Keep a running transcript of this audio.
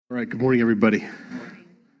All right, good morning, everybody.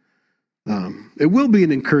 It will be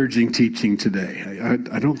an encouraging teaching today.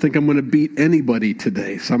 I don't think I'm going to beat anybody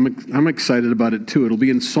today, so I'm excited about it too. It'll be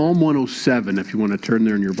in Psalm 107 if you want to turn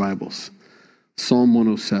there in your Bibles. Psalm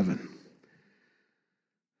 107.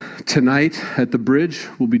 Tonight at the Bridge,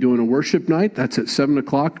 we'll be doing a worship night. That's at 7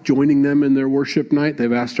 o'clock, joining them in their worship night.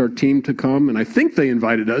 They've asked our team to come, and I think they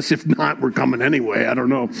invited us. If not, we're coming anyway. I don't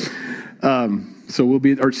know. So we'll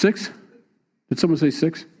be at 6? Did someone say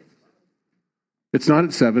 6? It's not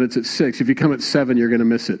at 7, it's at 6. If you come at 7, you're going to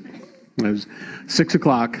miss it. It was 6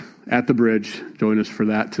 o'clock at the Bridge. Join us for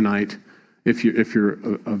that tonight if you're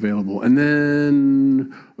available. And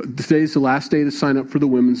then today's the last day to sign up for the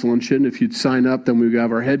women's luncheon. If you'd sign up, then we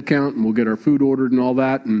have our head count and we'll get our food ordered and all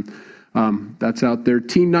that. And that's out there.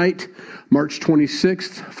 Teen night, March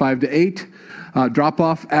 26th, 5 to 8. Drop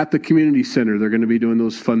off at the community center. They're going to be doing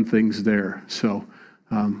those fun things there. So.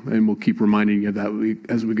 And we'll keep reminding you of that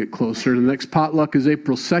as we get closer. The next potluck is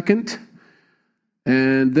April 2nd.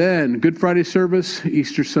 And then Good Friday service,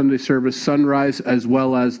 Easter Sunday service, sunrise, as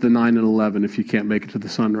well as the 9 and 11 if you can't make it to the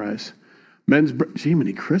sunrise.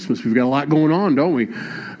 Many Christmas. We've got a lot going on, don't we?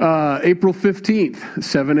 April 15th,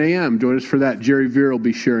 7 a.m. Join us for that. Jerry Veer will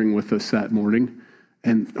be sharing with us that morning.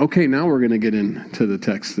 And okay, now we're going to get into the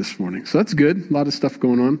text this morning. So that's good. A lot of stuff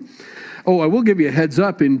going on. Oh, I will give you a heads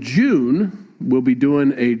up. In June, we'll be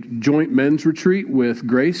doing a joint men's retreat with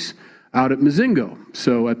Grace out at Mazingo.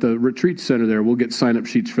 So at the retreat center there, we'll get sign-up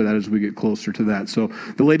sheets for that as we get closer to that. So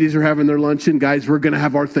the ladies are having their luncheon. Guys, we're going to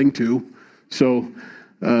have our thing too. So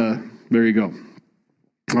there you go.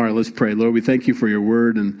 All right, let's pray. Lord, we thank you for your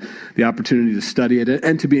word and the opportunity to study it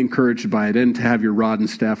and to be encouraged by it and to have your rod and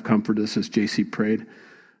staff comfort us as JC prayed.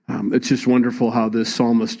 It's just wonderful how this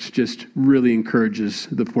psalmist just really encourages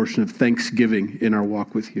the portion of thanksgiving in our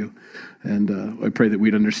walk with you. And I pray that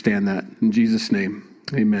we'd understand that. In Jesus' name,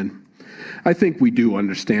 amen. I think we do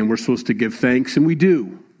understand we're supposed to give thanks, and we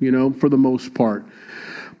do, for the most part.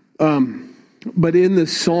 But in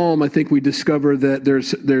this psalm, I think we discover that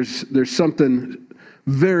there's something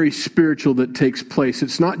very spiritual that takes place.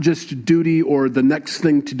 It's not just duty or the next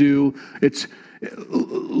thing to do. It's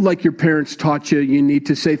like your parents taught you, you need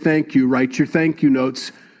to say thank you, write your thank you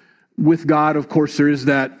notes. With God, of course, there is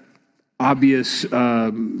that obvious,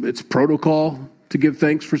 it's protocol to give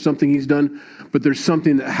thanks for something he's done, but there's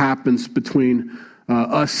something that happens between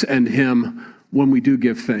us and him when we do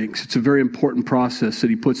give thanks. It's a very important process that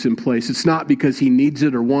he puts in place. It's not because he needs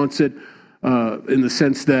it or wants it in the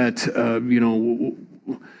sense that,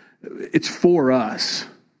 it's for us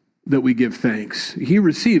that we give thanks. He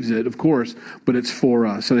receives it, of course, but it's for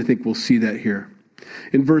us. And I think we'll see that here.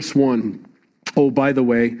 In verse 1, oh, by the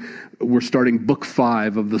way, we're starting book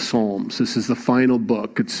 5 of the Psalms. This is the final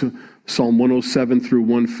book. It's Psalm 107 through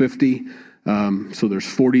 150. So there's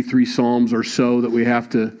 43 Psalms or so that we'll have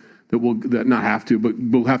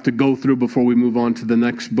to go through before we move on to the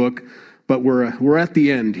next book. But we're at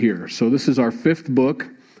the end here. So this is our 5th book.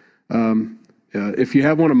 If you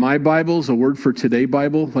have one of my Bibles, a Word for Today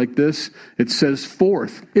Bible like this, it says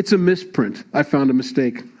 4th. It's a misprint. I found a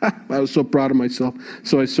mistake. I was so proud of myself,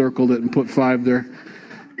 so I circled it and put 5 there.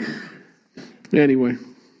 Anyway,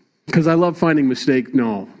 because I love finding mistakes.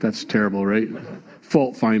 No, that's terrible, right?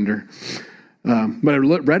 Fault finder. But I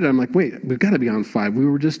read it, I'm like, wait, we've got to be on 5. We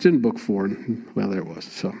were just in book 4. And, well, there it was.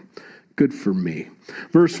 So good for me.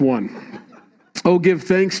 Verse 1. Oh, give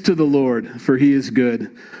thanks to the Lord, for he is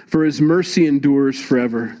good, for his mercy endures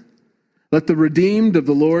forever. Let the redeemed of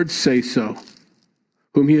the Lord say so,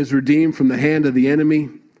 whom he has redeemed from the hand of the enemy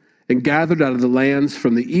and gathered out of the lands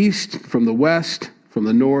from the east, from the west, from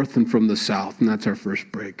the north, and from the south. And that's our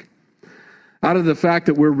first break. Out of the fact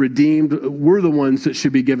that we're redeemed, we're the ones that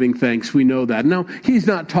should be giving thanks. We know that. Now, he's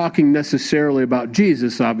not talking necessarily about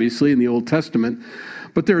Jesus, obviously, in the Old Testament.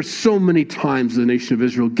 But there are so many times the nation of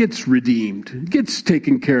Israel gets redeemed, gets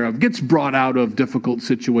taken care of, gets brought out of difficult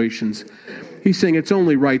situations. He's saying it's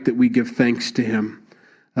only right that we give thanks to him.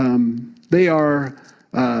 They are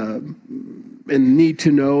in need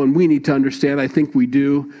to know, and we need to understand, I think we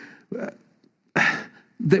do,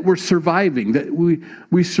 that we're surviving, that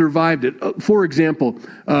we survived it. For example,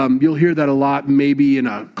 you'll hear that a lot maybe in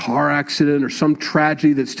a car accident or some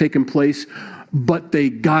tragedy that's taken place, but they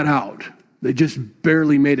got out. They just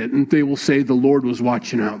barely made it, and they will say, the Lord was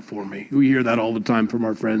watching out for me. We hear that all the time from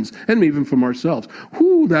our friends, and even from ourselves.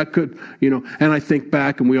 Whoo, that could, and I think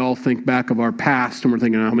back, and we all think back of our past, and we're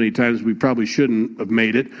thinking how many times we probably shouldn't have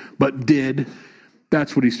made it, but did.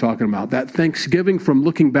 That's what he's talking about. That thanksgiving from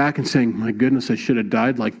looking back and saying, my goodness, I should have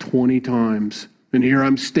died like 20 times, and here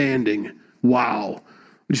I'm standing. Wow.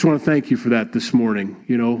 I just want to thank you for that this morning,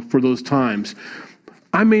 for those times.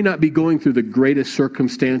 I may not be going through the greatest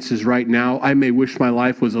circumstances right now. I may wish my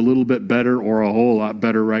life was a little bit better or a whole lot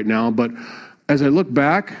better right now. But as I look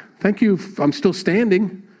back, thank you. I'm still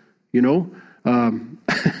standing, you know.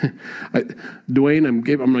 Dwayne, I'm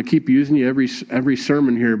going to keep using you every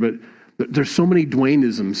sermon here, but there's so many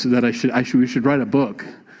Dwayneisms that we should write a book.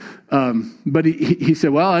 But he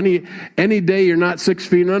said, well, any day you're not 6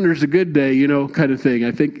 feet under is a good day, you know, kind of thing.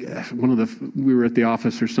 I think we were at the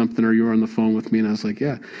office or something, or you were on the phone with me, and I was like,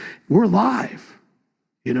 yeah, we're alive,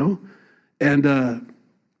 you know, and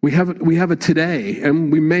we have a today,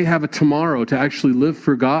 and we may have a tomorrow to actually live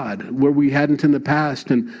for God where we hadn't in the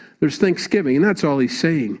past. And there's Thanksgiving, and that's all he's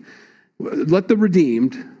saying. Let the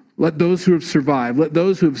redeemed, let those who have survived, let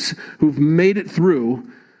those who've made it through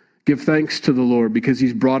give thanks to the Lord, because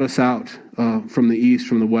he's brought us out from the east,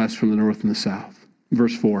 from the west, from the north, and the south.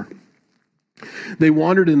 Verse 4. They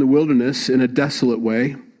wandered in the wilderness in a desolate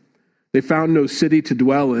way. They found no city to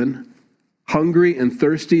dwell in. Hungry and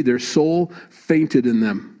thirsty, their soul fainted in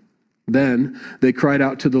them. Then they cried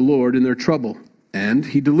out to the Lord in their trouble, and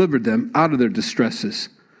he delivered them out of their distresses.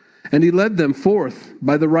 And he led them forth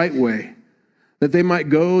by the right way, that they might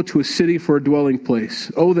go to a city for a dwelling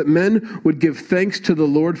place. Oh, that men would give thanks to the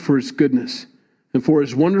Lord for his goodness, and for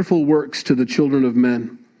his wonderful works to the children of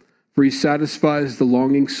men. For he satisfies the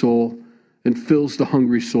longing soul and fills the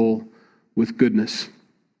hungry soul with goodness.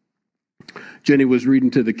 Jenny was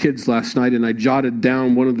reading to the kids last night, and I jotted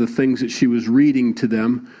down one of the things that she was reading to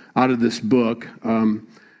them out of this book.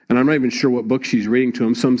 And I'm not even sure what book she's reading to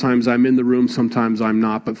them. Sometimes I'm in the room, sometimes I'm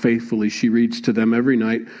not, but faithfully she reads to them every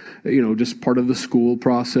night, you know, just part of the school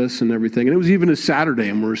process and everything. And it was even a Saturday,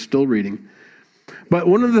 and we're still reading. But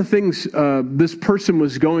one of the things this person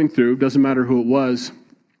was going through, doesn't matter who it was,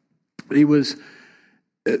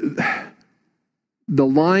 the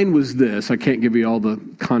line was this. I can't give you all the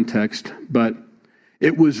context, but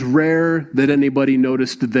it was rare that anybody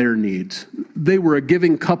noticed their needs. They were a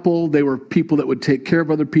giving couple. They were people that would take care of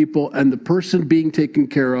other people, and the person being taken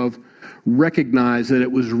care of recognized that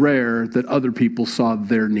it was rare that other people saw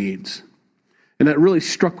their needs. And that really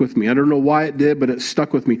struck with me. I don't know why it did, but it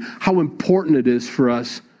stuck with me. How important it is for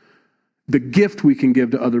us, the gift we can give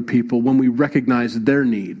to other people when we recognize their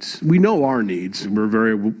needs. We know our needs.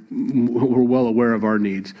 We're well aware of our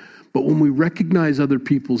needs. But when we recognize other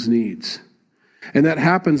people's needs, and that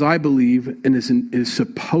happens, I believe, and is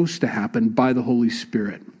supposed to happen by the Holy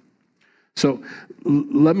Spirit. So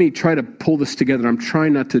let me try to pull this together. I'm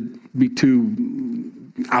trying not to be too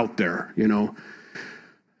out there, you know.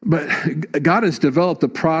 But God has developed a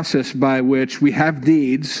process by which we have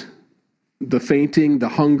needs, the fainting, the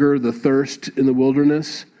hunger, the thirst in the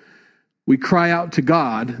wilderness. We cry out to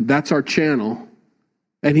God. That's our channel.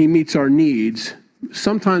 And he meets our needs,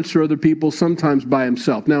 sometimes through other people, sometimes by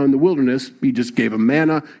himself. Now, in the wilderness, he just gave him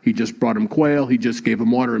manna. He just brought him quail. He just gave him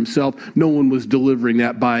water himself. No one was delivering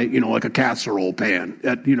that by, like a casserole pan,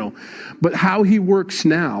 But how he works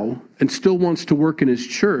now and still wants to work in his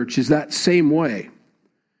church is that same way.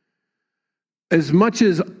 As much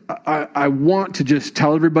as I want to just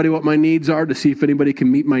tell everybody what my needs are to see if anybody can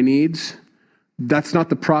meet my needs, that's not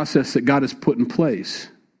the process that God has put in place.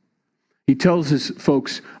 He tells his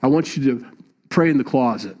folks, I want you to pray in the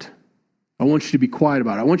closet. I want you to be quiet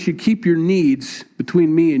about it. I want you to keep your needs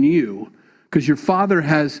between me and you, because your Father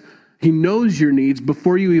he knows your needs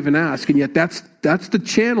before you even ask. And yet that's the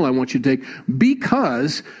channel I want you to take,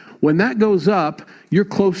 because when that goes up, you're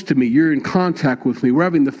close to me. You're in contact with me. We're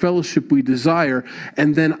having the fellowship we desire.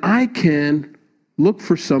 And then I can look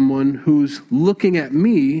for someone who's looking at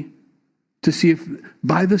me to see if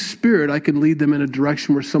by the Spirit I can lead them in a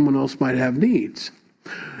direction where someone else might have needs.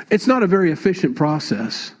 It's not a very efficient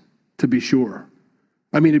process, to be sure.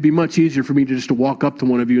 I mean, it'd be much easier for me to walk up to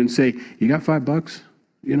one of you and say, you got $5,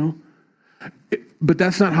 But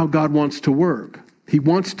that's not how God wants to work. He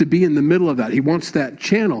wants to be in the middle of that. He wants that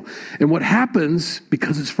channel. And what happens,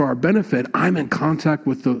 because it's for our benefit, I'm in contact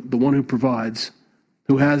with the one who provides,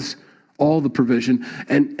 who has all the provision.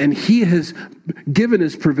 And he has given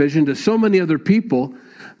his provision to so many other people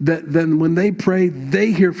that then when they pray,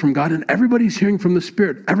 they hear from God, and everybody's hearing from the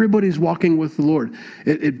Spirit. Everybody's walking with the Lord.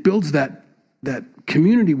 It builds that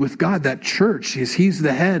community with God, that church. He's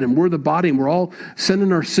the head and we're the body, and we're all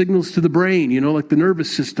sending our signals to the brain, like the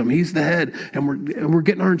nervous system. He's the head, and we're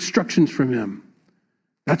getting our instructions from him.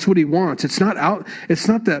 That's what he wants. It's not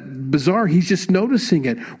that bizarre. He's just noticing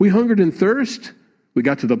it. We hungered and thirst. We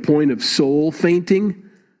got to the point of soul fainting,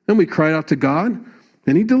 and we cried out to God,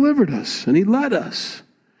 and he delivered us, and he led us.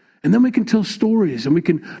 And then we can tell stories, and we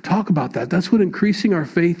can talk about that. That's what increasing our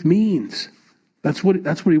faith means. That's what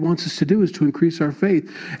he wants us to do, is to increase our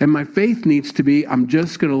faith. And my faith needs to be, I'm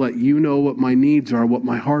just going to let you know what my needs are, what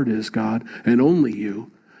my heart is, God, and only you.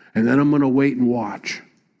 And then I'm going to wait and watch.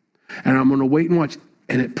 And I'm going to wait and watch.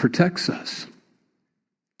 And it protects us.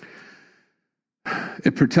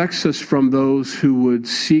 It protects us from those who would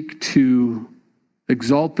seek to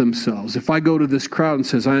exalt themselves. If I go to this crowd and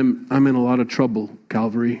says, I'm in a lot of trouble,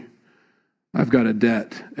 Calvary. I've got a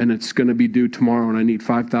debt, and it's going to be due tomorrow, and I need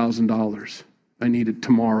 $5,000. I need it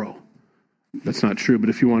tomorrow. That's not true, but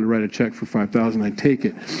if you want to write a check for $5,000, I'd take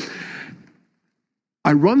it.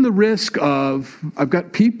 I run the risk of, I've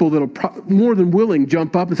got people that'll more than willing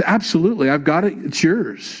jump up and say, absolutely, I've got it, it's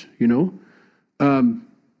yours,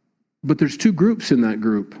 But there's two groups in that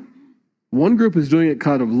group. One group is doing it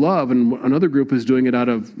out of love, and another group is doing it out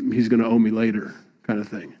of, he's going to owe me later kind of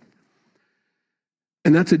thing.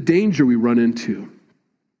 And that's a danger we run into.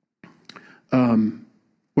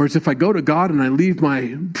 Whereas if I go to God and I leave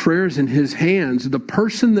my prayers in his hands, the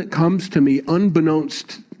person that comes to me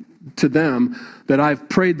unbeknownst to them that I've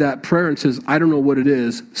prayed that prayer and says, I don't know what it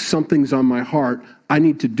is, something's on my heart, I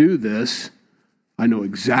need to do this, I know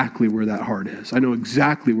exactly where that heart is. I know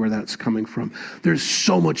exactly where that's coming from. There's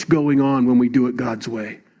so much going on when we do it God's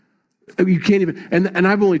way. You can't even, and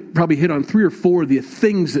I've only probably hit on 3 or 4 of the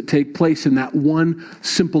things that take place in that one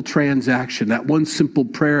simple transaction, that one simple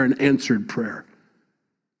prayer and answered prayer.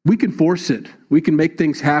 We can force it. We can make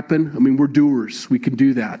things happen. I mean, we're doers. We can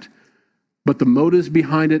do that. But the motives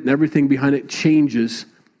behind it and everything behind it changes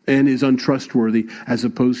and is untrustworthy as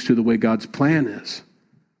opposed to the way God's plan is.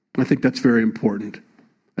 I think that's very important.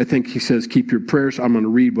 I think he says, keep your prayers. I'm going to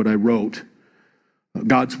read what I wrote.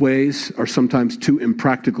 God's ways are sometimes too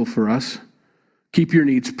impractical for us. Keep your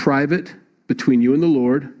needs private between you and the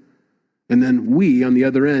Lord. And then we, on the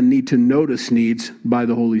other end, need to notice needs by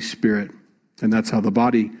the Holy Spirit. And that's how the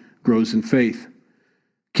body grows in faith.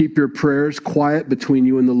 Keep your prayers quiet between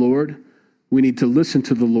you and the Lord. We need to listen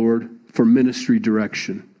to the Lord for ministry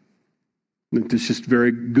direction. It's just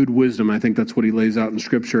very good wisdom. I think that's what he lays out in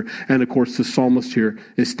Scripture. And of course, the psalmist here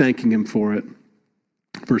is thanking him for it.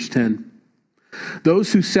 Verse 10.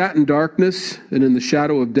 Those who sat in darkness and in the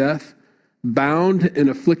shadow of death, bound in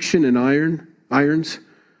affliction and irons,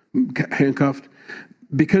 handcuffed,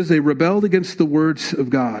 because they rebelled against the words of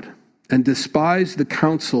God and despised the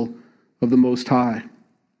counsel of the Most High.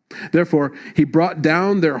 Therefore, he brought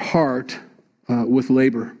down their heart with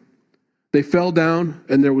labor. They fell down,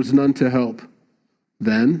 and there was none to help.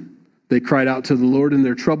 Then they cried out to the Lord in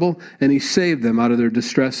their trouble, and he saved them out of their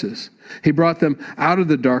distresses. He brought them out of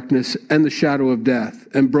the darkness and the shadow of death,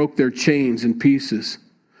 and broke their chains in pieces.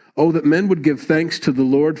 Oh, that men would give thanks to the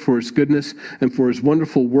Lord for his goodness and for his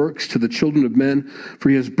wonderful works to the children of men, for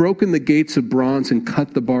he has broken the gates of bronze and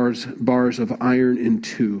cut the bars of iron in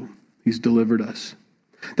two. He's delivered us.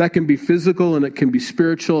 That can be physical, and it can be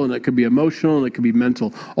spiritual, and it can be emotional, and it can be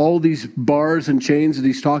mental. All these bars and chains that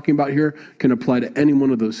he's talking about here can apply to any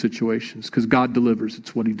one of those situations because God delivers.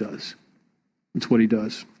 It's what he does. It's what he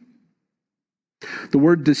does. The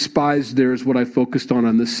word despised there is what I focused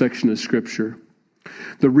on this section of Scripture.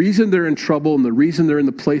 The reason they're in trouble and the reason they're in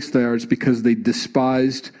the place they are is because they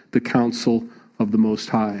despised the counsel of the Most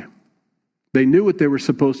High. They knew what they were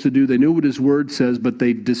supposed to do. They knew what his word says, but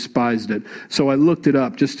they despised it. So I looked it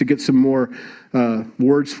up just to get some more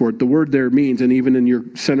words for it. The word there means, and even in your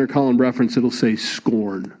center column reference, it'll say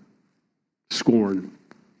scorn. Scorn.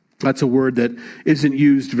 That's a word that isn't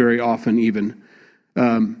used very often even.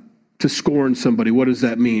 To scorn somebody, what does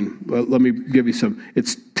that mean? Well, let me give you some.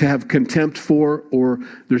 It's to have contempt for, or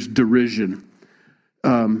there's derision.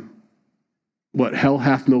 What, hell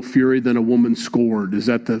hath no fury than a woman scorned? Is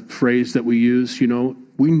that the phrase that we use?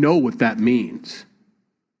 We know what that means.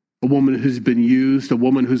 A woman who's been used, a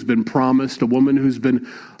woman who's been promised, a woman who's been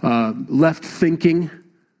left thinking.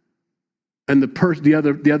 And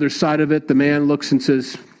the other side of it, the man looks and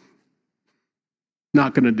says,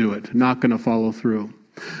 not going to do it, not going to follow through.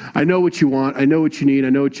 I know what you want, I know what you need, I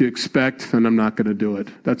know what you expect, and I'm not going to do it.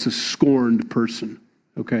 That's a scorned person,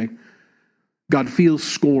 okay? God feels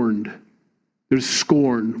scorned. There's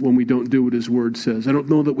scorn when we don't do what his word says. I don't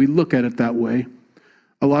know that we look at it that way.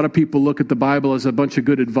 A lot of people look at the Bible as a bunch of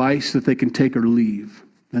good advice that they can take or leave,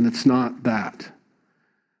 and it's not that.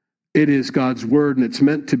 It is God's word, and it's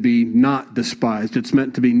meant to be not despised. It's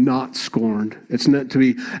meant to be not scorned. It's meant to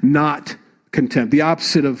be not contempt. The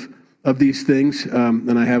opposite of these things,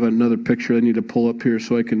 and I have another picture I need to pull up here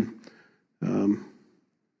so I can,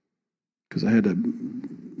 because I had to,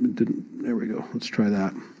 there we go. Let's try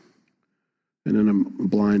that. And then I'm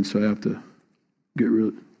blind, so I have to get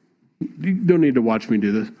you don't need to watch me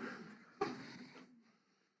do this.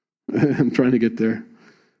 I'm trying to get there.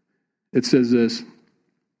 It says this,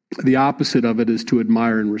 the opposite of it is to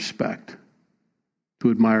admire and respect.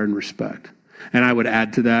 To admire and respect. And I would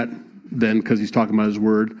add to that then, because he's talking about his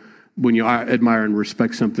word, when you admire and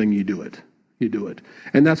respect something, you do it. You do it.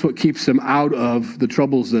 And that's what keeps them out of the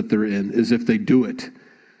troubles that they're in, is if they do it.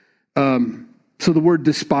 So the word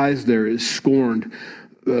despise there is scorned.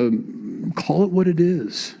 Call it what it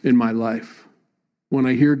is in my life. When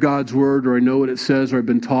I hear God's word or I know what it says or I've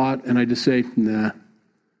been taught and I just say, nah,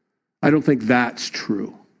 I don't think that's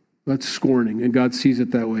true. That's scorning, and God sees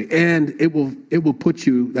it that way. And it will put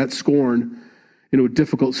you, that scorn, into a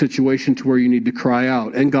difficult situation to where you need to cry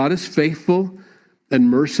out. And God is faithful and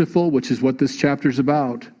merciful, which is what this chapter is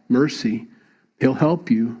about, mercy. He'll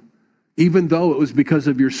help you. Even though it was because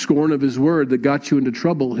of your scorn of his word that got you into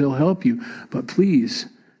trouble, he'll help you. But please,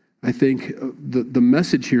 I think the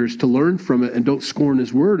message here is to learn from it and don't scorn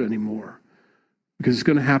his word anymore. Because it's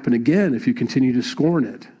going to happen again if you continue to scorn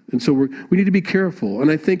it. And so we need to be careful.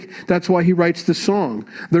 And I think that's why he writes the song.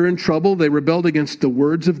 They're in trouble. They rebelled against the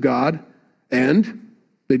words of God, and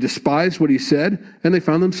they despised what he said, and they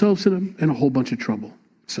found themselves in a whole bunch of trouble.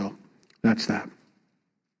 So that's that.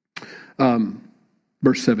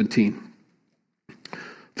 Verse 17.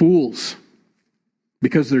 Fools,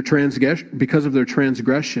 because of their transgression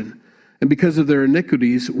and because of their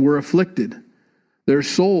iniquities, were afflicted. Their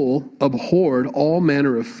soul abhorred all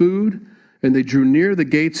manner of food, and they drew near the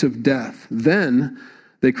gates of death. Then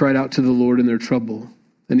they cried out to the Lord in their trouble,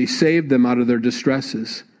 and he saved them out of their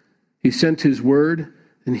distresses. He sent his word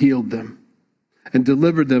and healed them, and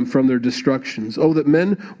delivered them from their destructions. Oh, that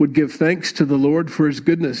men would give thanks to the Lord for his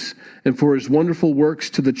goodness and for his wonderful works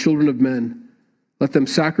to the children of men. Let them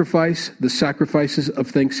sacrifice the sacrifices of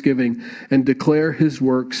thanksgiving and declare his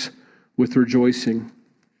works with rejoicing.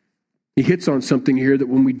 He hits on something here that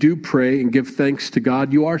when we do pray and give thanks to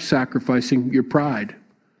God, you are sacrificing your pride.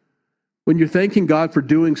 When you're thanking God for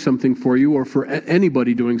doing something for you or for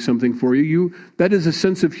anybody doing something for you, that is a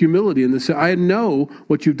sense of humility. And I know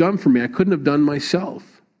what you've done for me. I couldn't have done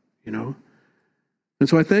myself, And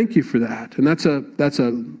so I thank you for that. And that's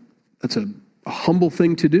a humble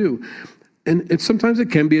thing to do. And sometimes it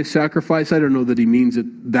can be a sacrifice. I don't know that he means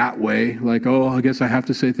it that way. Like, oh, I guess I have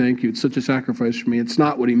to say thank you. It's such a sacrifice for me. It's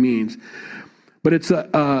not what he means. But it's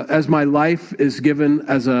as my life is given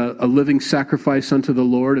as a living sacrifice unto the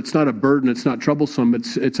Lord. It's not a burden. It's not troublesome.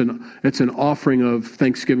 It's an offering of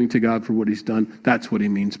thanksgiving to God for what he's done. That's what he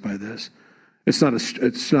means by this. It's not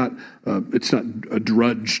a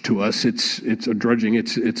drudge to us. It's a drudging.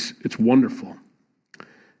 It's wonderful.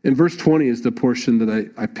 In verse 20 is the portion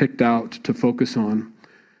that I picked out to focus on.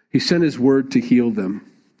 He sent his word to heal them.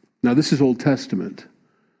 Now, this is Old Testament.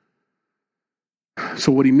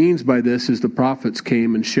 So what he means by this is the prophets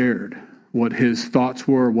came and shared what his thoughts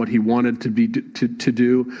were, what he wanted to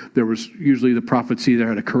do. There was usually the prophets either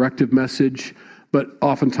had a corrective message, but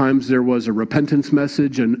oftentimes there was a repentance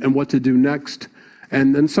message and what to do next.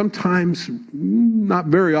 And then sometimes, not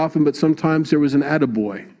very often, but sometimes there was an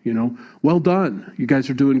attaboy, well done. You guys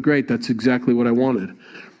are doing great. That's exactly what I wanted.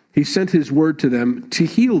 He sent his word to them to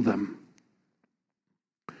heal them.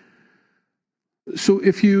 So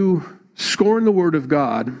if you scorn the word of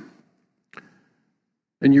God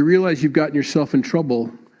and you realize you've gotten yourself in trouble,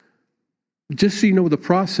 just so you know the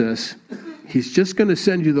process, he's just going to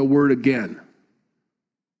send you the word again.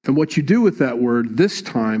 And what you do with that word this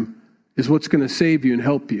time is what's going to save you and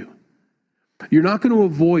help you. You're not going to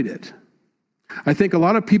avoid it. I think a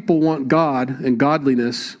lot of people want God and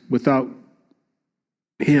godliness without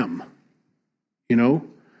him.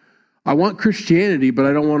 I want Christianity, but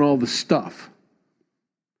I don't want all the stuff.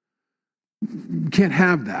 You can't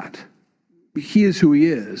have that. He is who he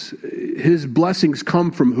is. His blessings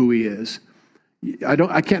come from who he is.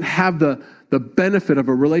 I can't have the benefit of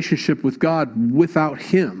a relationship with God without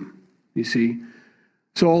him, you see.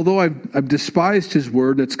 So although I've despised his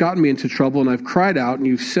word, that's gotten me into trouble, and I've cried out,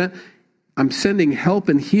 and I'm sending help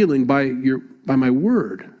and healing by my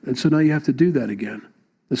word. And so now you have to do that again.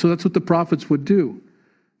 And so that's what the prophets would do.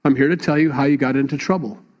 I'm here to tell you how you got into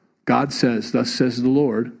trouble. God says, thus says the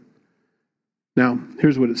Lord. Now,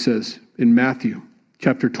 here's what it says in Matthew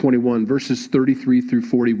chapter 21, verses 33 through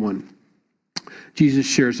 41. Jesus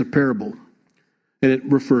shares a parable, and it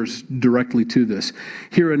refers directly to this.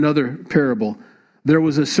 Here another parable. There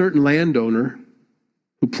was a certain landowner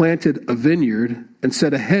who planted a vineyard and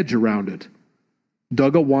set a hedge around it,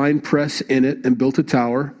 dug a wine press in it and built a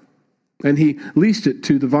tower, and he leased it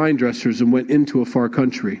to the vine dressers and went into a far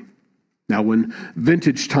country. Now when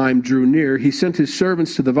vintage time drew near, he sent his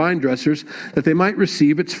servants to the vine dressers that they might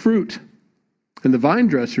receive its fruit. And the vine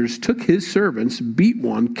dressers took his servants, beat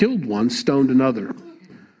one, killed one, stoned another.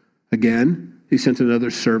 Again, he sent another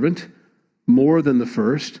servant, more than the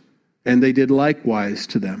first, and they did likewise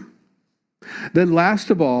to them. Then last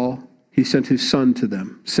of all, he sent his son to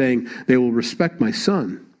them, saying, they will respect my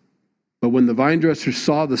son. But when the vine dressers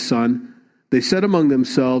saw the son, they said among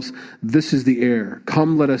themselves, this is the heir.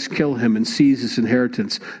 Come, let us kill him and seize his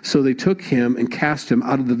inheritance. So they took him and cast him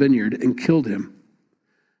out of the vineyard and killed him.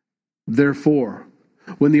 Therefore,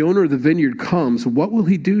 when the owner of the vineyard comes, what will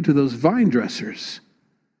he do to those vine dressers?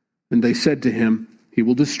 And they said to him, he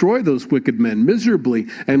will destroy those wicked men miserably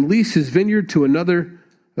and lease his vineyard to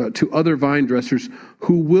other vine dressers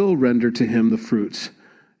who will render to him the fruits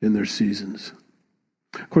in their seasons.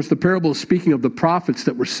 Of course, the parable is speaking of the prophets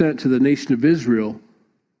that were sent to the nation of Israel.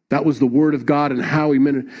 That was the word of God and how he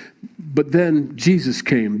meant it. But then Jesus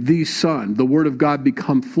came, the Son, the word of God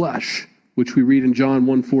become flesh, which we read in John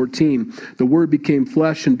 1:14. The word became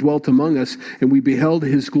flesh and dwelt among us, and we beheld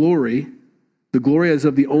his glory, the glory as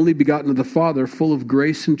of the only begotten of the Father, full of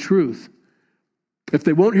grace and truth. If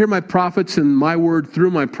they won't hear my prophets and my word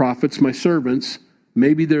through my prophets, my servants,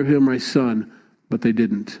 maybe they'll hear my son, but they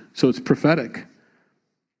didn't. So it's prophetic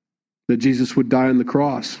that Jesus would die on the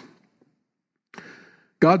cross.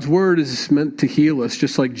 God's word is meant to heal us,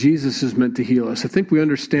 just like Jesus is meant to heal us. I think we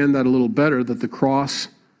understand that a little better, that the cross,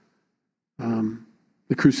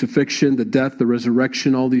 the crucifixion, the death, the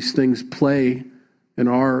resurrection, all these things play in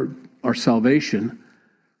our salvation.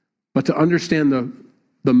 But to understand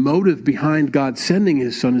the motive behind God sending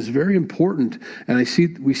his son is very important. And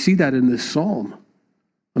we see that in this psalm.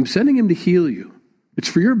 I'm sending him to heal you. It's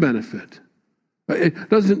for your benefit. It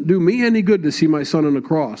doesn't do me any good to see my son on the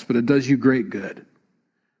cross, but it does you great good.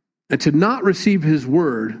 And to not receive his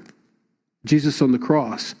word, Jesus on the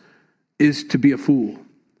cross, is to be a fool,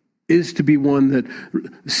 is to be one that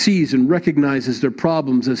sees and recognizes their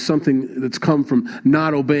problems as something that's come from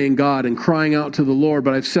not obeying God and crying out to the Lord,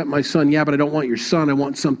 but I've sent my son. Yeah, but I don't want your son. I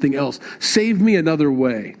want something else. Save me another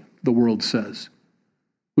way, the world says.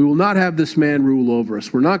 We will not have this man rule over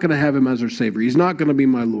us. We're not going to have him as our Savior. He's not going to be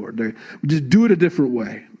my Lord. Just do it a different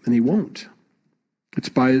way. And he won't. It's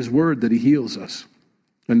by his word that he heals us.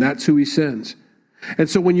 And that's who he sends. And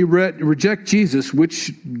so when you reject Jesus,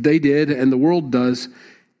 which they did and the world does,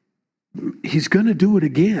 he's going to do it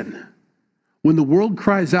again. When the world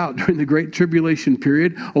cries out during the Great Tribulation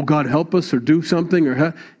period, oh God, help us or do something,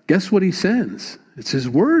 or guess what he sends? It's his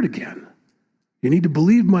word again. You need to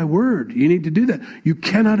believe my word. You need to do that. You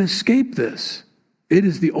cannot escape this. It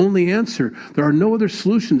is the only answer. There are no other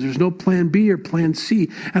solutions. There's no plan B or plan C.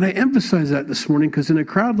 And I emphasize that this morning because in a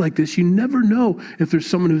crowd like this, you never know if there's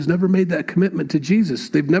someone who's never made that commitment to Jesus.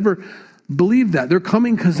 They've never believed that. They're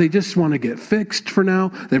coming because they just want to get fixed for now.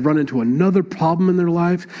 They've run into another problem in their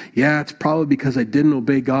life. Yeah, it's probably because I didn't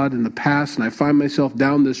obey God in the past and I find myself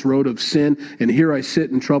down this road of sin and here I sit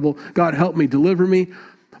in trouble. God, help me, deliver me.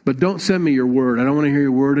 But don't send me your word. I don't want to hear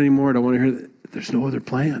your word anymore. I don't want to hear that. There's no other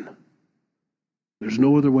plan. There's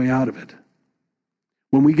no other way out of it.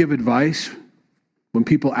 When we give advice, when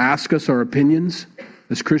people ask us our opinions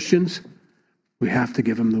as Christians, we have to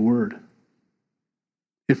give them the word.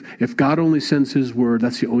 If God only sends his word,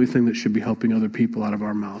 that's the only thing that should be helping other people out of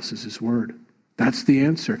our mouths is his word. That's the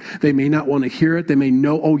answer. They may not want to hear it. They may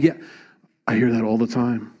know, oh yeah, I hear that all the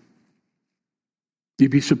time. You'd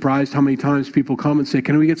be surprised how many times people come and say,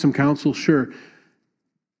 can we get some counsel? Sure.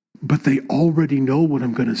 But they already know what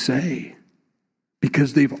I'm going to say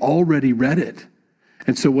because they've already read it.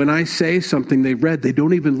 And so when I say something they've read, they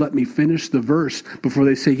don't even let me finish the verse before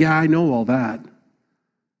they say, yeah, I know all that.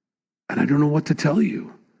 And I don't know what to tell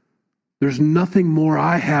you. There's nothing more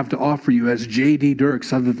I have to offer you as J.D.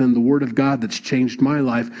 Dirks other than the word of God that's changed my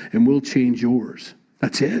life and will change yours.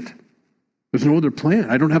 That's it. There's no other plan.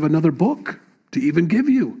 I don't have another book to even give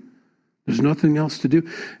you. There's nothing else to do.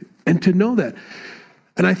 And to know that.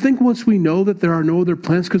 And I think once we know that there are no other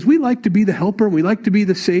plans, because we like to be the helper and we like to be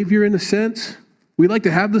the savior in a sense. We like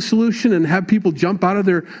to have the solution and have people jump out of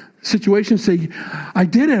their situation and say, I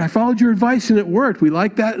did it. I followed your advice and it worked. We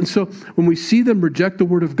like that. And so when we see them reject the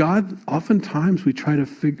word of God, oftentimes we try to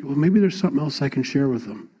figure, well, maybe there's something else I can share with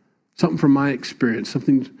them. Something from my experience,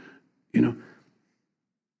 something,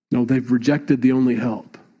 No, they've rejected the only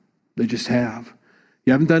help. They just have.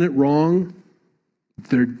 You haven't done it wrong.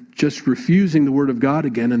 They're just refusing the word of God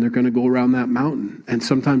again, and they're going to go around that mountain. And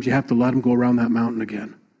sometimes you have to let them go around that mountain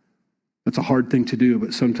again. That's a hard thing to do,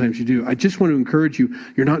 but sometimes you do. I just want to encourage you,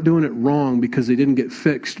 you're not doing it wrong because they didn't get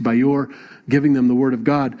fixed by your giving them the word of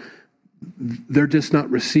God. They're just not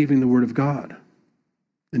receiving the word of God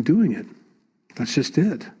and doing it. That's just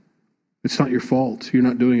it. It's not your fault. You're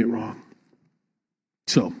not doing it wrong.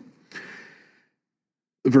 So,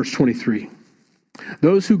 verse 23.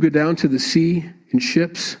 Those who go down to the sea in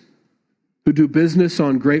ships, who do business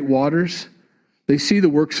on great waters, they see the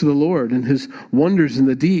works of the Lord and his wonders in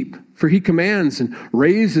the deep. For he commands and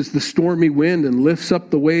raises the stormy wind and lifts up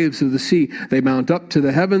the waves of the sea. They mount up to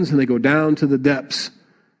the heavens and they go down to the depths.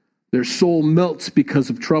 Their soul melts because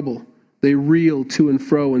of trouble. They reel to and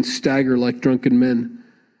fro and stagger like drunken men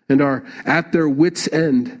and are at their wits'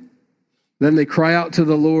 end. Then they cry out to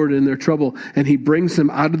the Lord in their trouble, and he brings them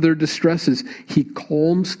out of their distresses. He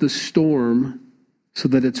calms the storm so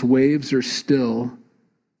that its waves are still,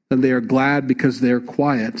 and they are glad because they are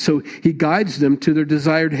quiet. So he guides them to their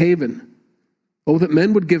desired haven. Oh, that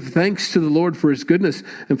men would give thanks to the Lord for his goodness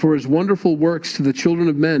and for his wonderful works to the children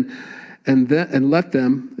of men, and let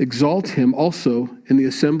them exalt him also in the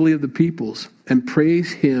assembly of the peoples and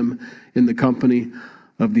praise him in the company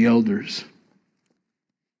of the elders.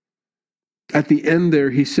 At the end there,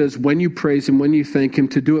 he says, when you praise him, when you thank him,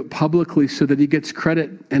 to do it publicly so that he gets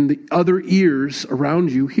credit and the other ears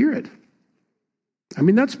around you hear it. I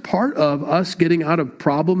mean, that's part of us getting out of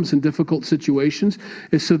problems and difficult situations,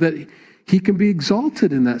 is so that he can be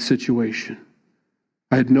exalted in that situation.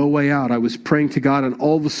 I had no way out. I was praying to God, and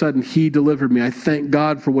all of a sudden he delivered me. I thank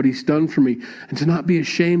God for what he's done for me, and to not be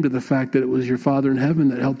ashamed of the fact that it was your Father in heaven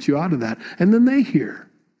that helped you out of that. And then they hear,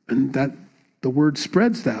 and that the word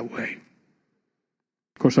spreads that way.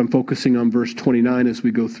 Of course, I'm focusing on verse 29 as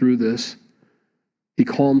we go through this. He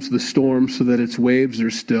calms the storm so that its waves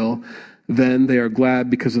are still. Then they are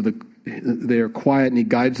glad because they are quiet, and he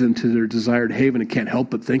guides them to their desired haven. I can't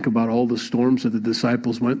help but think about all the storms that the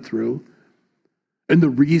disciples went through. And the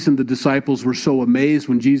reason the disciples were so amazed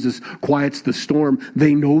when Jesus quiets the storm,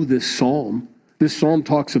 they know this psalm. This psalm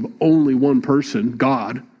talks of only one person,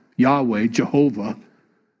 God, Yahweh, Jehovah,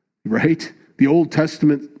 right? The Old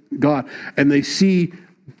Testament God. And they see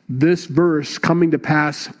this verse coming to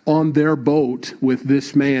pass on their boat with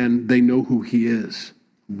this man. They know who he is.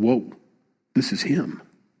 Whoa, this is him.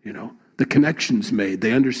 You know, the connection's made.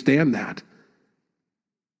 They understand that.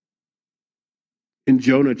 In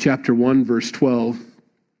Jonah chapter 1, verse 12,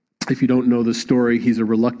 if you don't know the story, he's a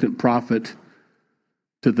reluctant prophet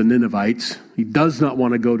to the Ninevites. He does not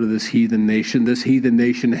want to go to this heathen nation. This heathen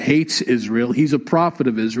nation hates Israel. He's a prophet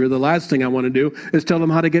of Israel. The last thing I want to do is tell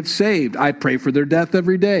them how to get saved. I pray for their death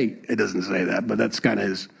every day. It doesn't say that, but that's kind of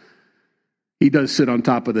his. He does sit on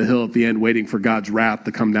top of the hill at the end waiting for God's wrath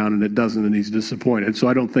to come down, and it doesn't, and he's disappointed. So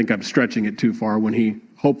I don't think I'm stretching it too far when he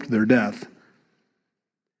hoped their death.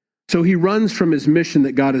 So he runs from his mission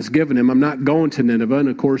that God has given him. I'm not going to Nineveh. And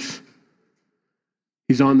of course,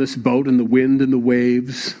 he's on this boat and the wind and the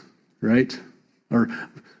waves, right? Or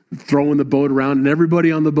throwing the boat around, and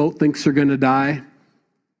everybody on the boat thinks they're going to die.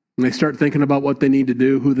 And they start thinking about what they need to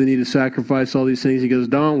do, who they need to sacrifice, all these things. He goes,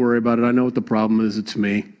 don't worry about it. I know what the problem is. It's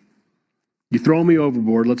me. You throw me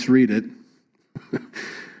overboard. Let's read it.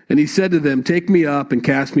 And he said to them, take me up and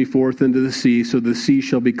cast me forth into the sea, so the sea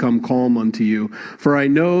shall become calm unto you. For I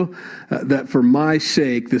know that for my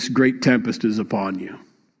sake this great tempest is upon you.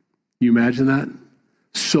 You imagine that?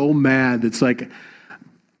 So mad. It's like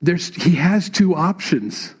he has two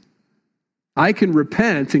options. I can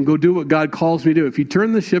repent and go do what God calls me to do. If you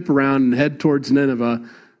turn the ship around and head towards Nineveh,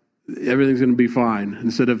 everything's going to be fine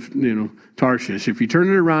instead of, Tarshish. If you turn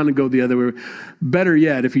it around and go the other way, better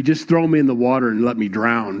yet, if you just throw me in the water and let me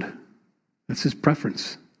drown, that's his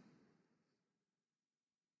preference.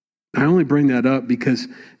 I only bring that up because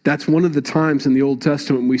that's one of the times in the Old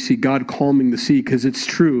Testament we see God calming the sea, because it's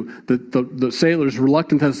true that the sailors,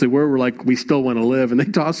 reluctant as they were like, we still want to live, and they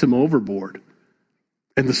toss him overboard.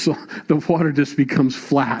 And the water just becomes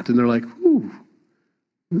flat, and they're like,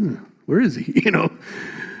 where is he?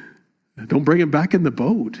 Don't bring him back in the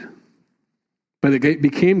boat. But it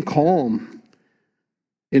became calm.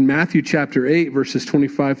 In Matthew chapter 8, verses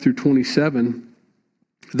 25 through 27,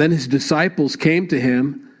 then his disciples came to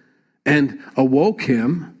him and awoke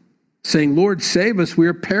him, saying, Lord, save us, we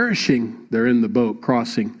are perishing. They're in the boat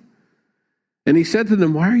crossing. And he said to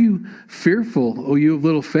them, why are you fearful, O you of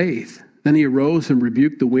little faith? Then he arose and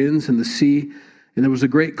rebuked the winds and the sea, and there was a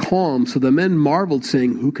great calm. So the men marveled,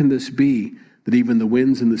 saying, who can this be, that even the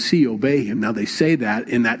winds and the sea obey him? Now they say that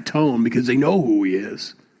in that tone because they know who he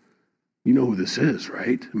is. You know who this is,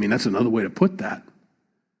 right? I mean, that's another way to put that.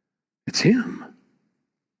 It's him.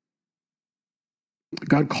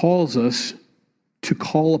 God calls us to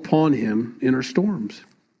call upon him in our storms.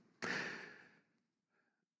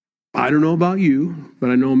 I don't know about you,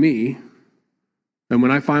 but I know me. And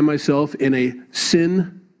when I find myself in a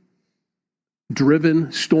sin-driven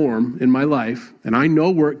storm in my life, and I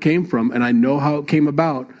know where it came from, and I know how it came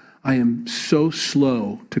about, I am so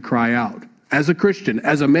slow to cry out. As a Christian,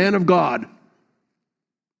 as a man of God,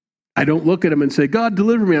 I don't look at him and say, God,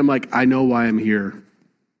 deliver me. I'm like, I know why I'm here.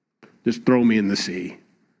 Just throw me in the sea.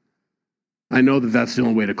 I know that that's the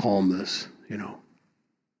only way to calm this,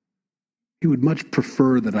 He would much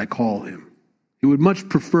prefer that I call him. He would much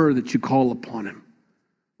prefer that you call upon him.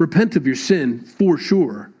 Repent of your sin, for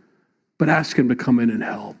sure, but ask him to come in and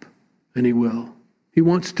help, and he will. He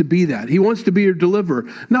wants to be that. He wants to be your deliverer,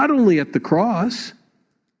 not only at the cross.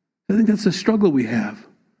 I think that's the struggle we have.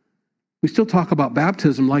 We still talk about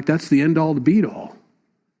baptism like that's the end-all to beat-all.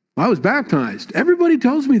 I was baptized. Everybody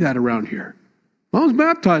tells me that around here. I was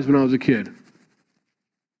baptized when I was a kid.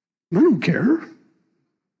 I don't care.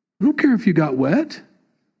 I don't care if you got wet.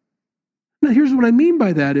 Now, here's what I mean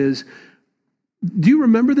by that is, do you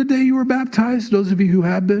remember the day you were baptized, those of you who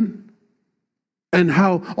have been? And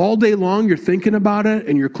how all day long you're thinking about it,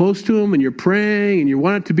 and you're close to him, and you're praying, and you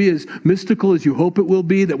want it to be as mystical as you hope it will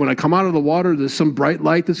be, that when I come out of the water, there's some bright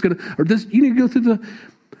light that's going to, or this, you need to go through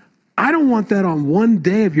I don't want that on one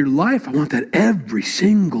day of your life. I want that every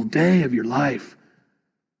single day of your life.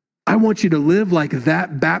 I want you to live like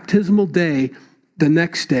that baptismal day, the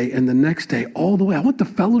next day, and the next day, all the way. I want the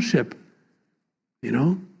fellowship,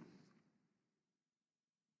 I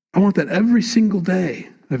want that every single day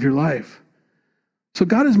of your life. So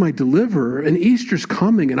God is my deliverer, and Easter's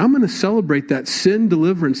coming, and I'm going to celebrate that sin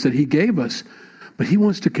deliverance that he gave us. But he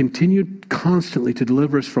wants to continue constantly to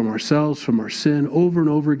deliver us from ourselves, from our sin, over and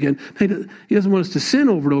over again. He doesn't want us to sin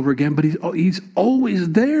over and over again, but he's always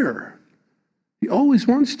there. He always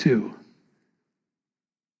wants to.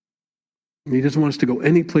 And he doesn't want us to go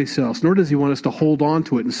anyplace else, nor does he want us to hold on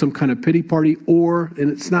to it in some kind of pity party,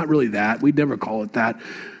 and it's not really that. We'd never call it that.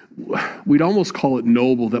 We'd almost call it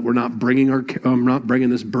noble that we're not bringing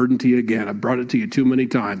this burden to you again. I've brought it to you too many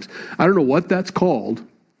times. I don't know what that's called.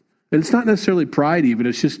 And it's not necessarily pride even.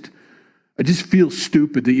 It's just, I just feel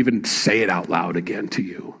stupid to even say it out loud again to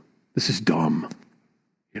you. This is dumb.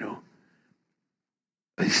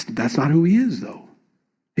 That's not who he is, though.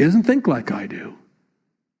 He doesn't think like I do.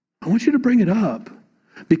 I want you to bring it up,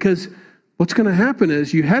 because what's going to happen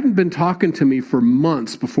is you hadn't been talking to me for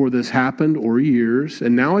months before this happened, or years,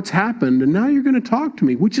 and now it's happened, and now you're going to talk to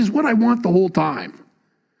me, which is what I want the whole time.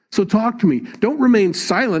 So talk to me. Don't remain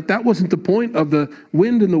silent. That wasn't the point of the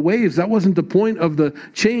wind and the waves. That wasn't the point of the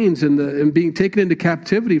chains and being taken into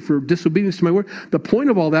captivity for disobedience to my word. The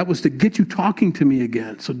point of all that was to get you talking to me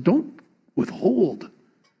again. So don't withhold.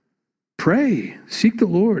 Pray. Seek the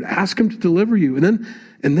Lord. Ask him to deliver you. And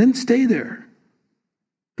then stay there.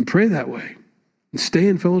 And pray that way. And stay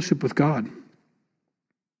in fellowship with God.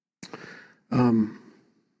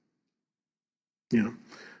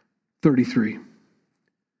 33.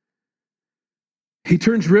 He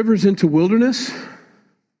turns rivers into wilderness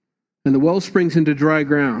and the well springs into dry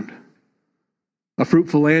ground, a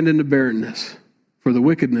fruitful land into barrenness for the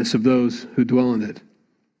wickedness of those who dwell in it.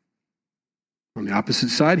 On the opposite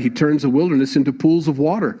side, he turns the wilderness into pools of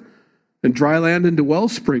water and dry land into well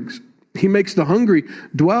springs. He makes the hungry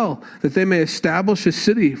dwell, that they may establish a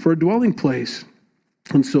city for a dwelling place,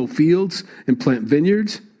 and sow fields and plant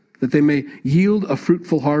vineyards, that they may yield a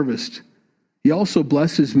fruitful harvest. He also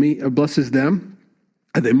blesses them,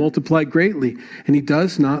 and they multiply greatly, and he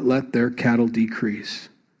does not let their cattle decrease.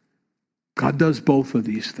 God does both of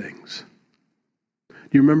these things.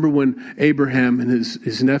 Do you remember when Abraham and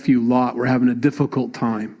his nephew Lot were having a difficult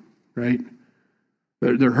time, right?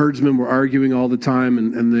 Their herdsmen were arguing all the time,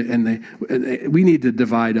 and we need to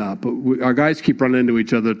divide up. But our guys keep running into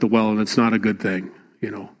each other at the well, and it's not a good thing,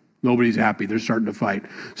 Nobody's happy. They're starting to fight.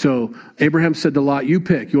 So Abraham said to Lot, you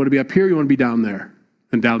pick. You want to be up here, you want to be down there?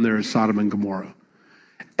 And down there is Sodom and Gomorrah.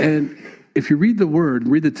 And if you read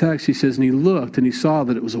the text, he says, and he looked and he saw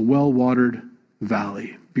that it was a well-watered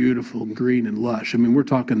valley, beautiful, green, and lush. I mean, we're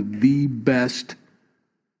talking the best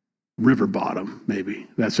river bottom, maybe.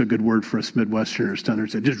 That's a good word for us Midwesterners to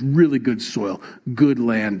understand. Just really good soil, good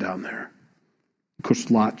land down there. Of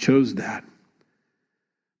course, Lot chose that.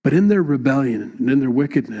 But in their rebellion and in their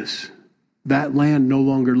wickedness, that land no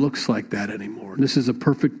longer looks like that anymore. And this is a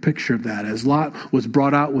perfect picture of that. As Lot was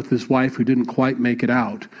brought out with his wife who didn't quite make it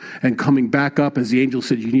out, and coming back up as the angel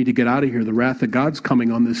said, you need to get out of here. The wrath of God's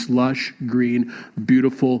coming on this lush, green,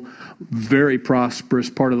 beautiful, very prosperous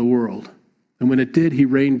part of the world. And when it did, he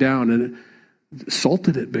rained down and it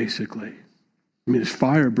salted it, basically. I mean, it's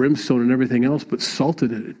fire, brimstone, and everything else, but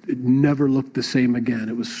salted it. It never looked the same again.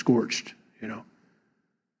 It was scorched,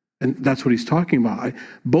 And that's what he's talking about.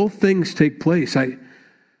 Both things take place. I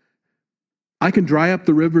can dry up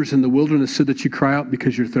the rivers in the wilderness so that you cry out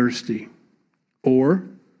because you're thirsty. Or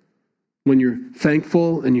When you're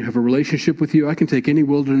thankful and you have a relationship with you, I can take any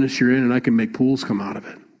wilderness you're in and I can make pools come out of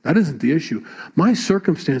it. That isn't the issue. My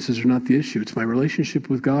circumstances are not the issue. It's my relationship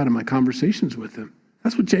with God and my conversations with him.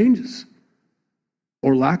 That's what changes.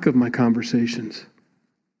 Or lack of my conversations.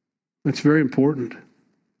 That's very important.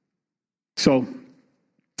 So,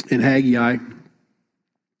 in Haggai,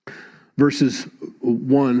 verses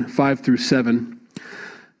 1, 5 through 7,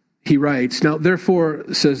 he writes, "Now therefore,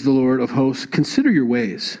 says the Lord of hosts, consider your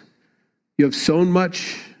ways. You have sown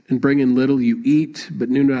much and bring in little. You eat,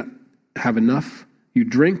 but do not have enough. You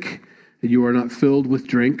drink, and you are not filled with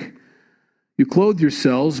drink. You clothe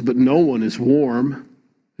yourselves, but no one is warm.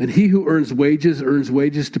 And he who earns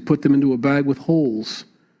wages to put them into a bag with holes.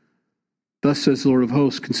 Thus says the Lord of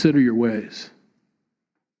hosts, consider your ways."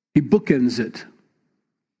 He bookends it.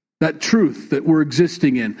 That truth that we're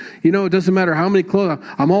existing in. You know, it doesn't matter how many clothes,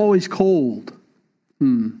 I'm always cold.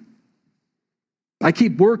 I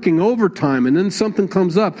keep working overtime and then something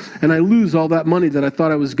comes up and I lose all that money that I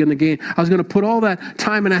thought I was going to gain. I was going to put all that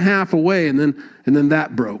time and a half away and then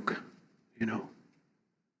that broke, you know.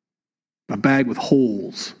 A bag with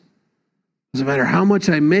holes. Doesn't matter how much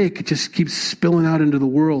I make, it just keeps spilling out into the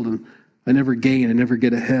world and I never gain, I never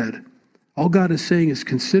get ahead. All God is saying is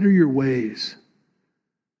consider your ways.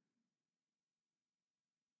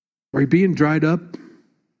 Are you being dried up?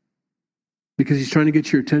 Because he's trying to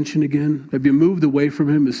get your attention again? Have you moved away from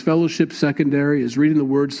him? Is fellowship secondary? Is reading the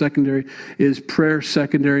word secondary? Is prayer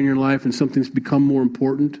secondary in your life and something's become more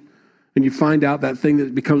important? And you find out that thing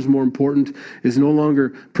that becomes more important is no longer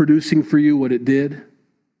producing for you what it did?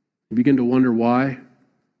 You begin to wonder why?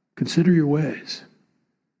 Consider your ways.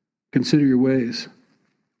 Consider your ways.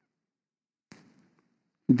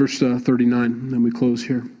 Verse 39, then we close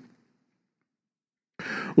here.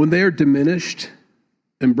 When they are diminished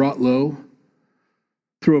and brought low,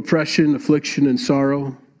 through oppression, affliction, and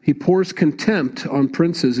sorrow, he pours contempt on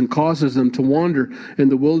princes and causes them to wander in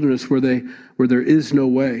the wilderness where there is no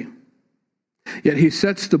way. Yet he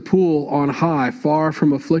sets the pool on high, far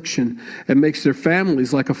from affliction, and makes their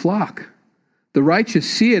families like a flock. The righteous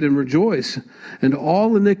see it and rejoice, and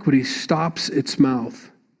all iniquity stops its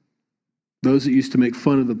mouth. Those that used to make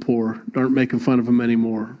fun of the poor aren't making fun of them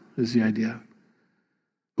anymore, is the idea.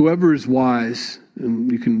 Whoever is wise,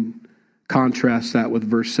 and you can contrast that with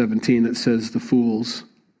verse 17 that says the fools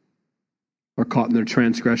are caught in their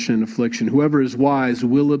transgression and affliction. Whoever is wise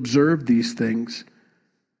will observe these things,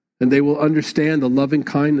 and they will understand the loving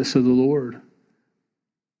kindness of the Lord.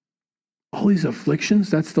 All these afflictions,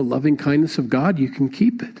 that's the loving kindness of God. You can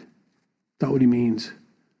keep it. That's not what he means.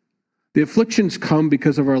 The afflictions come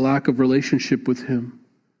because of our lack of relationship with him.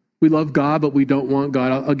 We love God, but we don't want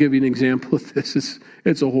God. I'll give you an example of this.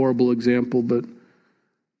 It's a horrible example, but,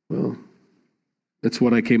 well, that's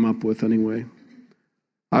what I came up with anyway.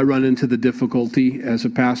 I run into the difficulty as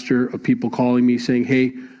a pastor of people calling me saying,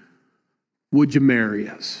 "Hey, would you marry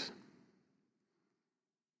us?"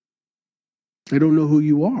 I don't know who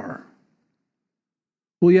you are.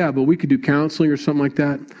 Well, yeah, but we could do counseling or something like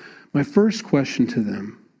that. My first question to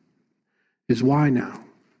them is, why now?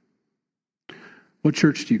 What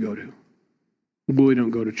church do you go to? Well, we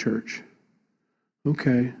don't go to church.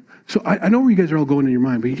 Okay. So I know where you guys are all going in your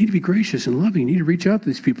mind, but you need to be gracious and loving. You need to reach out to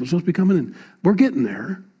these people. They're supposed to be coming in. We're getting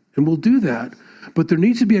there, and we'll do that. But there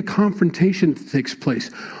needs to be a confrontation that takes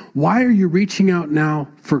place. Why are you reaching out now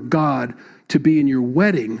for God to be in your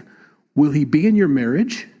wedding? Will he be in your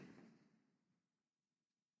marriage?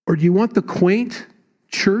 Or do you want the quaint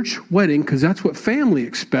church wedding, because that's what family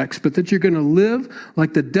expects, but that you're going to live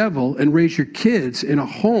like the devil and raise your kids in a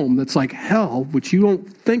home that's like hell, which you don't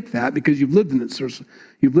think that because you've lived in it.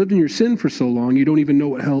 You've lived in your sin for so long, you don't even know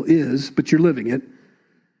what hell is, but you're living it.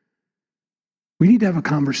 We need to have a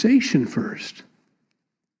conversation first.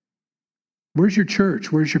 Where's your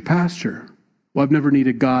church? Where's your pastor? Well, I've never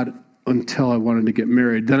needed God until I wanted to get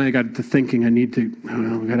married. Then I got to thinking I got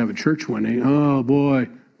to have a church wedding. Oh boy,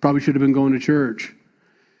 probably should have been going to church.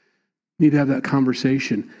 Need to have that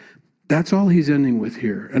conversation. That's all he's ending with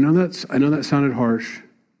here. I know that sounded harsh.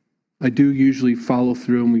 I do usually follow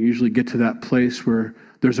through, and we usually get to that place where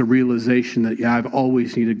there's a realization that, yeah, I've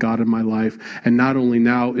always needed God in my life. And not only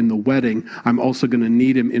now in the wedding, I'm also going to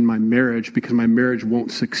need him in my marriage, because my marriage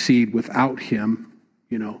won't succeed without him.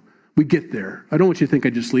 You know, we get there. I don't want you to think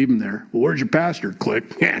I just leave him there. Well, where's your pastor?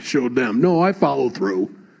 Click. Yeah, showed them. No, I follow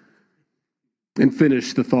through and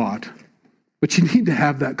finish the thought. But you need to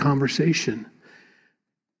have that conversation.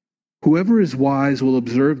 Whoever is wise will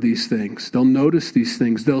observe these things. They'll notice these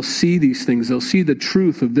things. They'll see these things. They'll see the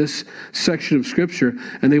truth of this section of Scripture,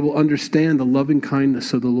 and they will understand the loving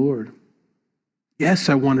kindness of the Lord. Yes,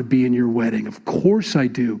 I want to be in your wedding. Of course I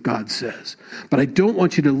do, God says. But I don't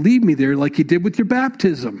want you to leave me there like you did with your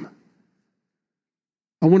baptism.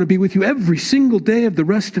 I want to be with you every single day of the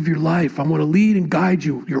rest of your life. I want to lead and guide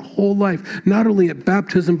you your whole life, not only at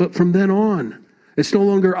baptism, but from then on. It's no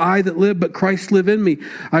longer I that live, but Christ live in me.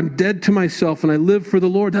 I'm dead to myself and I live for the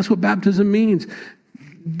Lord. That's what baptism means.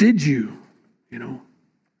 Did you?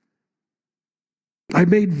 I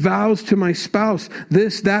made vows to my spouse,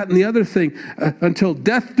 this, that, and the other thing, until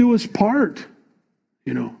death do us part,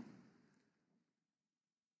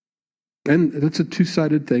 And that's a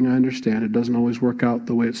two-sided thing, I understand. It doesn't always work out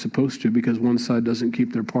the way it's supposed to because one side doesn't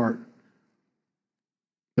keep their part.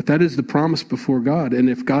 But that is the promise before God. And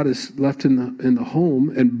if God is left in the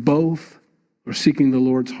home and both are seeking the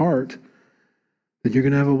Lord's heart, then you're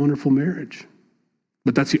going to have a wonderful marriage.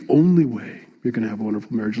 But that's the only way you're going to have a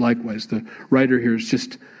wonderful marriage. Likewise, the writer here is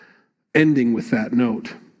just ending with that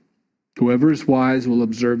note. Whoever is wise will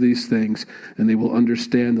observe these things, and they will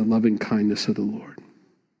understand the loving kindness of the Lord.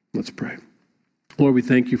 Let's pray. Lord, we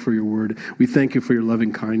thank you for your word. We thank you for your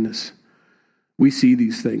loving kindness. We see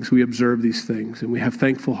these things. We observe these things, and we have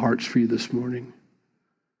thankful hearts for you this morning.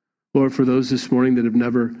 Lord, for those this morning that have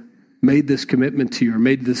never made this commitment to you or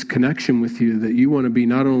made this connection with you, that you want to be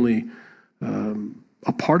not only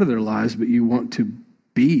a part of their lives, but you want to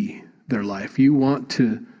be their life. You want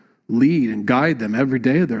to lead and guide them every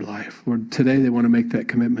day of their life. Lord, today they want to make that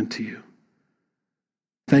commitment to you.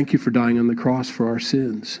 Thank you for dying on the cross for our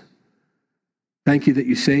sins. Thank you that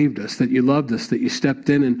you saved us, that you loved us, that you stepped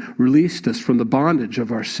in and released us from the bondage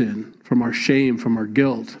of our sin, from our shame, from our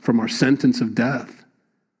guilt, from our sentence of death.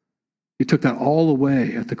 You took that all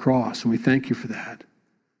away at the cross, and we thank you for that.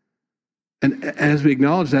 And as we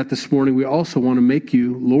acknowledge that this morning, we also want to make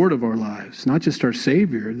you Lord of our lives, not just our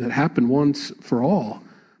Savior that happened once for all,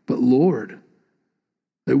 but Lord.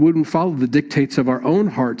 That we wouldn't follow the dictates of our own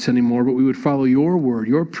hearts anymore, but we would follow your word,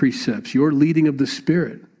 your precepts, your leading of the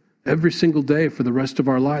Spirit every single day for the rest of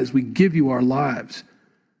our lives. We give you our lives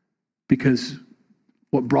because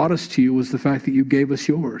what brought us to you was the fact that you gave us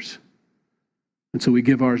yours. And so we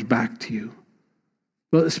give ours back to you.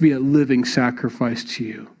 Let us be a living sacrifice to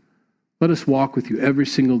you. Let us walk with you every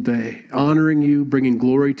single day, honoring you, bringing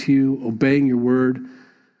glory to you, obeying your word,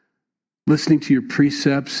 listening to your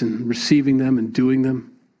precepts and receiving them and doing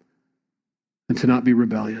them, and to not be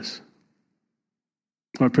rebellious.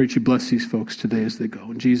 I pray that you bless these folks today as they go.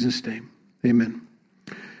 In Jesus' name, amen.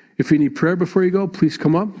 If you need prayer before you go, please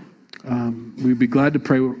come up. We'd be glad to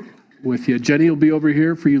pray with you. Jenny will be over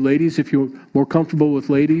here for you ladies if you're more comfortable with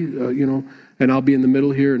lady, and I'll be in the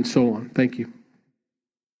middle here and so on. Thank you.